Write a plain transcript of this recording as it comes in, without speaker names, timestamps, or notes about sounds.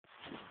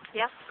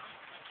Yeah.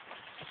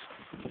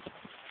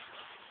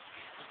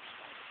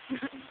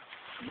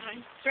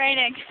 It's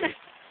raining.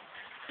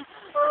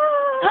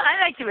 I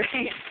like the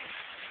rain.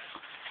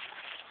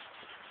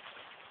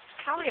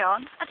 Carry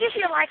on. I do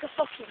feel like a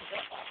fucking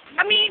bitch.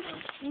 I mean,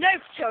 no,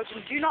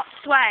 children, do not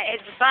swear.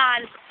 It's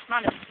bad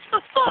manners.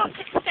 For fuck's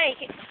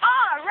sake, it's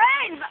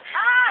rain!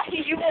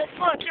 You will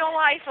fuck your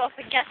life up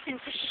and get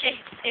into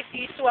shit if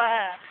you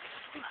swear.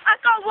 I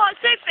got what,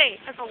 Sophie?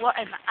 I got what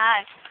in my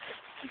eye.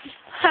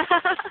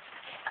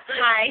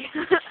 Hi.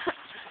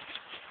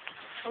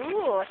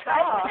 Ooh, it's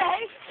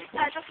Okay.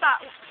 Just that,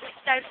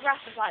 those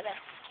rashes like this.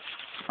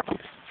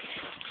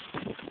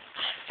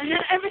 And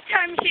then every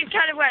time she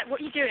kind of went, what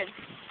are you doing?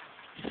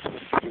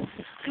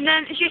 And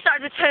then she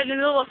started returning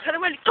the look, and I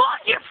went,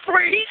 God, you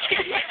freak!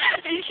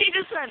 And she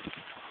just went,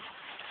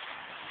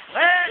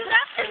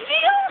 that's me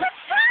all the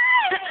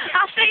time!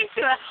 I say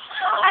to her,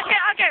 I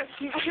go,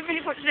 I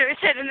really want to do it,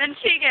 and then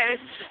she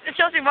goes,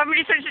 Chelsea, I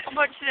really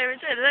want to do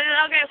it, and then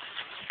I'll go,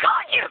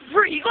 God, you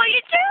freak, what are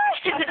you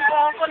doing? That's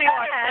all funny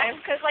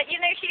one, because, like, you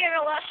know, she gave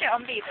all that shit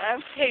on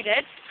Bieber. Who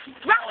did?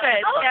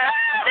 Rappers! Oh, Yeah.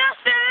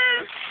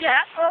 Rappers!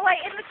 Yeah. Well,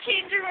 like, in the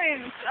changing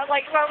rooms,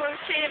 like, when we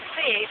were changing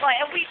feet, like,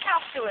 a week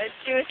afterwards,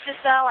 she was just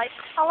there, like,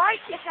 I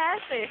like your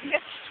hair, Sue.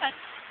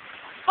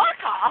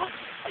 Fuck off!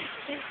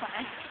 She's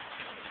fine.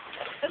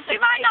 You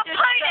might not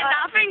point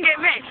that finger at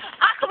me.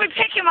 I could be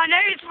picking my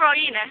nose for all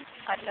you know.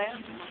 I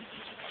don't.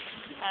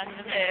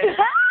 And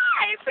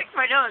I picked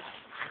my nose.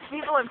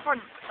 people in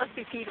front must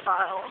be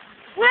pedophiles.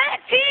 We're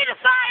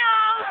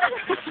pedophiles!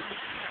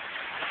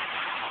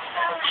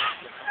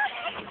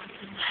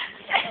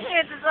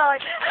 It's just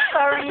like,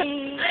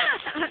 sorry.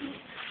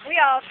 We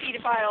are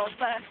pedophiles,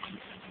 but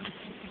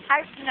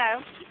I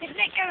no. Did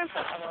Nick go in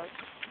front of us?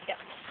 Yeah.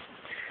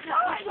 No,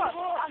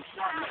 I'm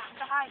standing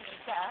behind you,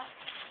 sir.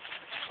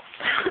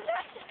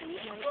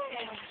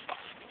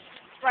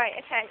 Right,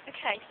 okay.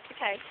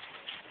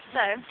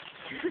 So,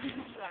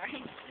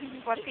 sorry.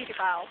 What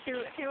pedophiles? Who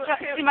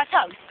See my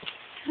tongue?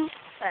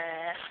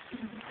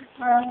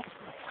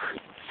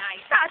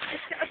 Nice. That's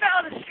just, I bet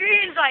all the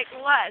screen's like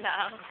wet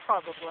now.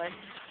 Probably.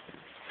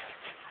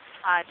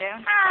 I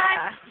don't.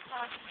 Hi.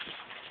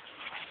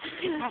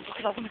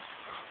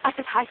 I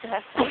said hi to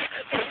her.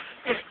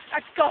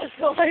 I've got it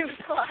all over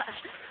Claire.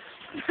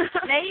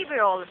 Maybe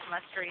all over my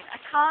screen. I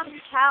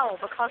can't tell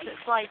because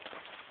it's like.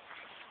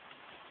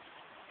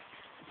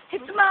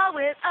 Hit them all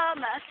with a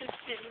massive